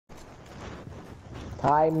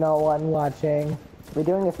Hi, no one watching. We're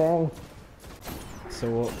doing a thing.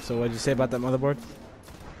 So what'd you say about that motherboard?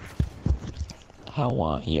 I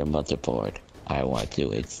want your motherboard. I want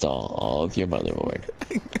to install all of your motherboard.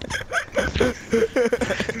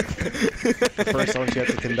 First, don't you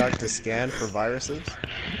have to conduct a scan for viruses?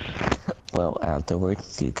 Well,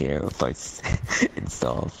 afterwards, you can first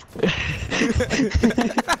install.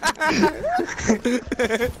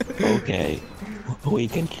 Okay, we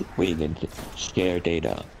can share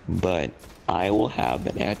data, but I will have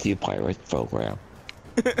an antivirus program.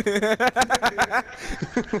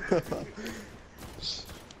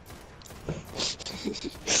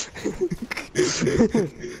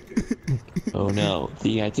 Oh no,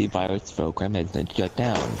 the antivirus program has been shut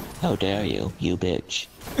down. How dare you, you bitch.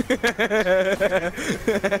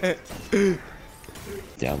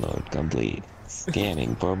 Download complete.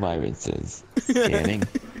 Scanning for viruses. Scanning.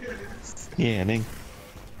 Scanning.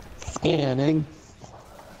 Scanning.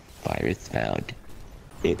 Virus found.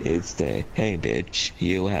 It is the, hey bitch,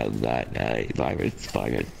 you have that virus.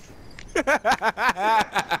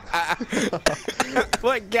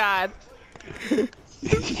 What God?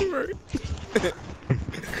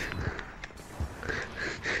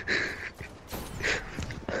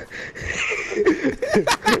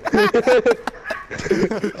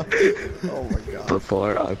 Oh my god.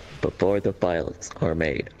 Before the files are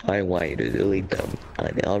made, I want you to delete them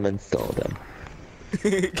and uninstall them.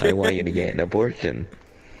 I want you to get an abortion.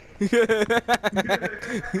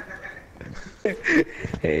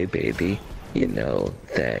 Hey baby, you know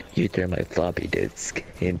that you turn my floppy disk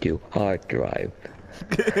into hard drive.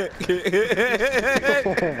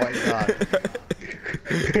 Oh my god.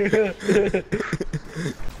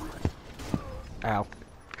 Ow.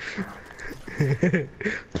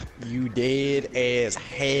 You dead as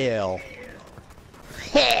hell.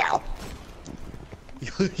 Hell!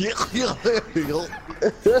 You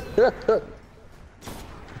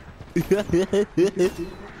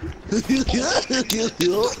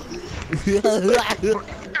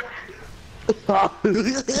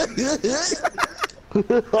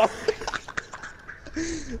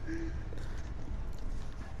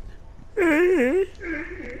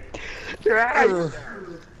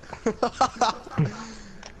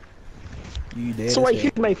dead So as I hell.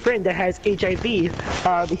 hear my friend that has HIV.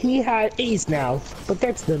 He had AIDS now, but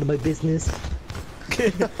that's none of my business.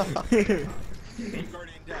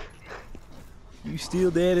 You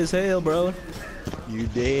still dead as hell, bro. You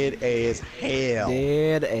dead as hell.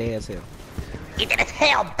 Dead as hell. You did as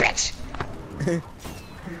hell, bitch!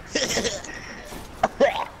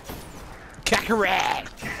 Kakarot.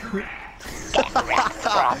 Kakarot.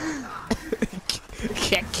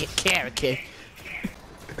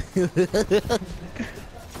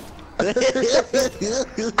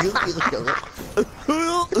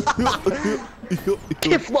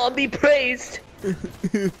 Kiflon be praised!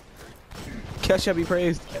 Catch shall be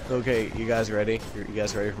praised. Okay, you guys ready? You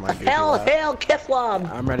guys ready for my goofy Hell, laugh? hail, Kiflon!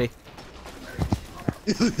 I'm ready.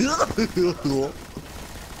 You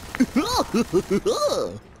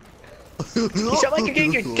sound like you're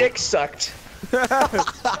getting your dick sucked.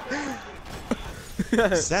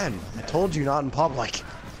 Zen, I told you not in public.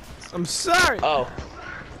 I'm sorry. Oh.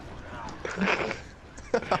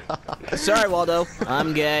 Sorry, Waldo.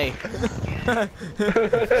 I'm gay.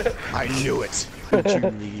 I knew it. What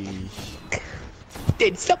you mean?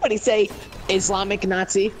 Did somebody say Islamic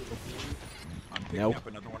Nazi? Nope.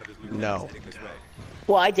 No.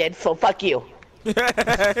 Well, I did, so fuck you.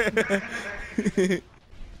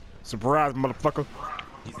 Surprise, motherfucker.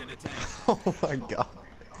 Oh my god.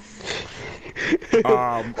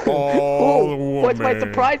 Ooh, what's my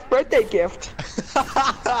surprise birthday gift?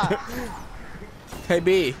 Hey,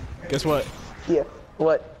 B. Guess what? Yeah,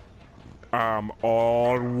 what? I'm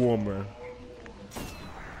all woman.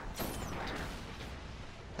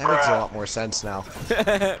 That makes a lot more sense now.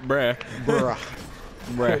 Bruh. Bruh.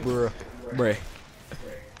 Bruh. Bruh. Bruh.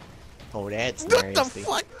 Oh, that's What the nasty.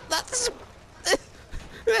 fuck? That's...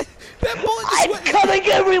 That bullet just I'm went... coming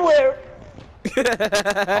everywhere!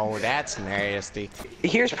 Oh, that's nasty.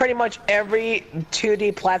 Here's pretty much every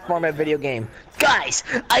 2D platformer video game. Guys,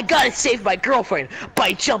 I gotta save my girlfriend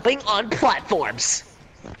by jumping on platforms.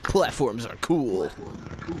 Platforms are cool.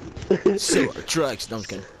 So are trucks,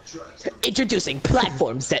 Duncan. Introducing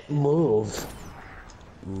platforms that move.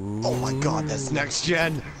 Oh my god, that's next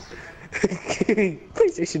gen.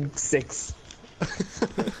 PlayStation 6.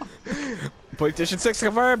 PlayStation 6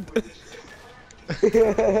 confirmed.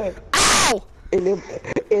 Ow!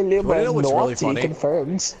 Wanna know what's really funny?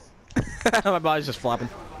 Confirmed. My body's just flopping.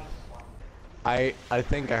 I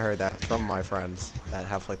think I heard that from my friends that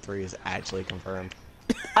Half-Life 3 is actually confirmed.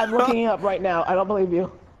 I'm looking it up right now. I don't believe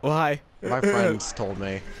you. Why? My friends told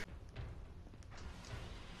me.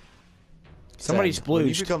 Somebody's Sam, when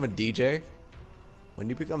you splooged. become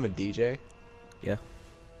a DJ, Yeah.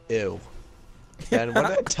 ew. And what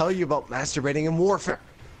did I tell you about masturbating in warfare?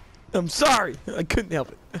 I'm sorry. I couldn't help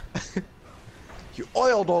it. You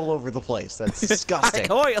oiled all over the place. That's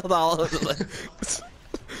disgusting. I oiled all over the place.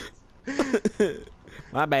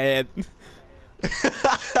 My bad.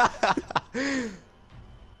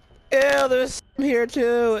 Ew, there's some here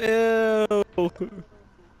too. Ew.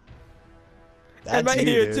 And right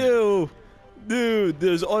here dude. too. Dude,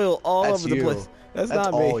 there's oil all That's over you. the place. That's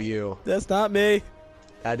not all me. you. That's not me.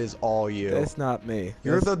 That is all you. That's not me.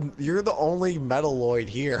 You're the only metalloid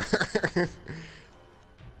here.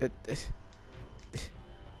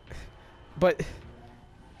 But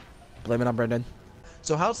blame it on Brendan.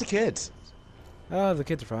 So how's the kids? Oh, the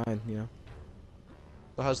kids are fine, you know.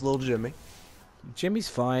 So how's little Jimmy? Jimmy's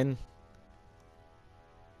fine.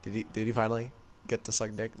 Did he finally get to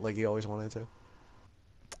suck dick like he always wanted to?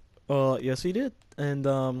 Yes, he did, and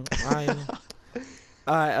I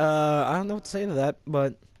don't know what to say to that,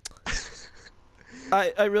 but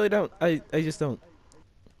I really don't. I just don't.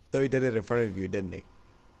 Though he did it in front of you, didn't he?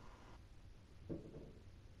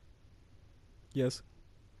 Yes.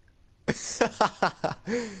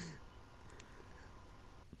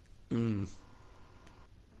 Mm.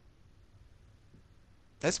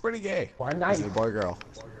 That's pretty gay. One night. Is it a boy or girl?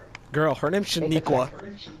 Girl, her name's Shaniqua.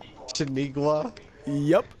 Shaniqua?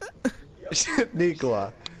 Yep.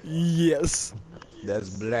 Shaniqua. Yes.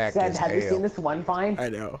 That's black Sam, as have you seen hell. this one Vine? I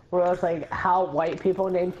know. Where it's like how white people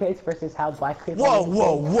name kids versus how black people Whoa, name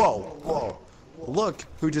whoa, kids? whoa, whoa. Look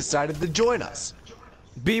who decided to join us.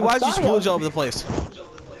 B, why'd you sorry, splooge all over the place?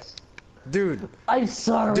 Dude, I'm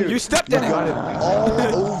sorry. dude, You stepped you in it. got it all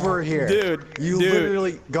over here. Dude, You dude.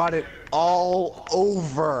 literally got it all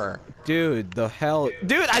over. Dude, the hell.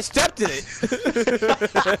 Dude, I stepped in it.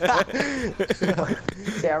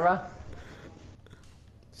 Sarah,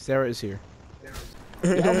 Sarah is here.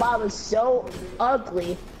 your mom is so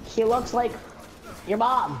ugly. She looks like your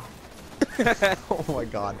mom. Oh my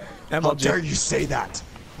god. MLG. How dare you say that?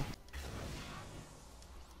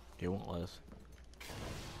 You won't let us.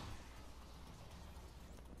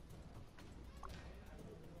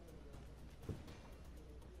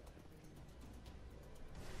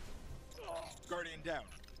 Guardian down.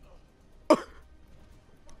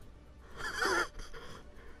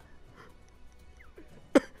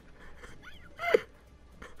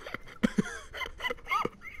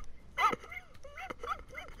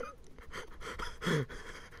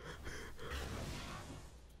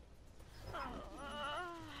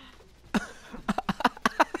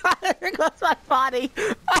 There goes my body.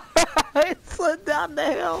 It slid down the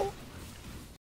hill.